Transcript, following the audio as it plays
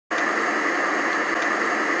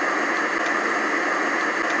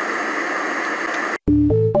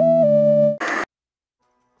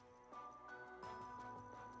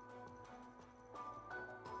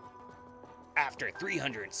after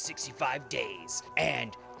 365 days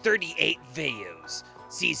and 38 videos,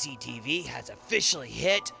 CCTV has officially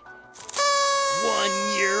hit 1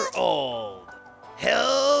 year old.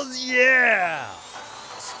 Hells yeah!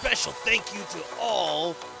 A special thank you to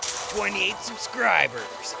all 28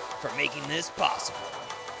 subscribers for making this possible,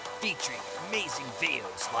 featuring amazing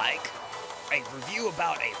videos like a review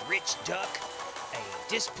about a rich duck,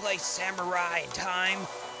 a displaced samurai in time,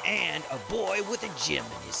 and a boy with a gem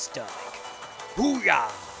in his stomach. Hoo-yah!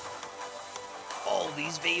 All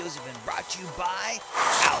these videos have been brought to you by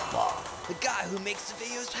Outlaw, the guy who makes the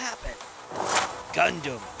videos happen.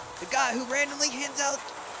 Gundam, the guy who randomly hands out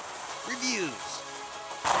reviews.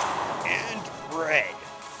 And Red,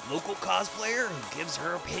 local cosplayer who gives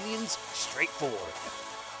her opinions straightforward.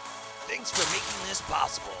 Thanks for making this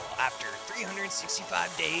possible after 365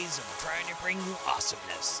 days of trying to bring you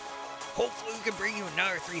awesomeness. Hopefully we can bring you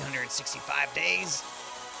another 365 days.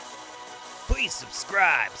 Please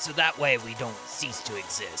subscribe so that way we don't cease to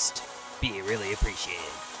exist. Be really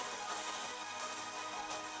appreciated.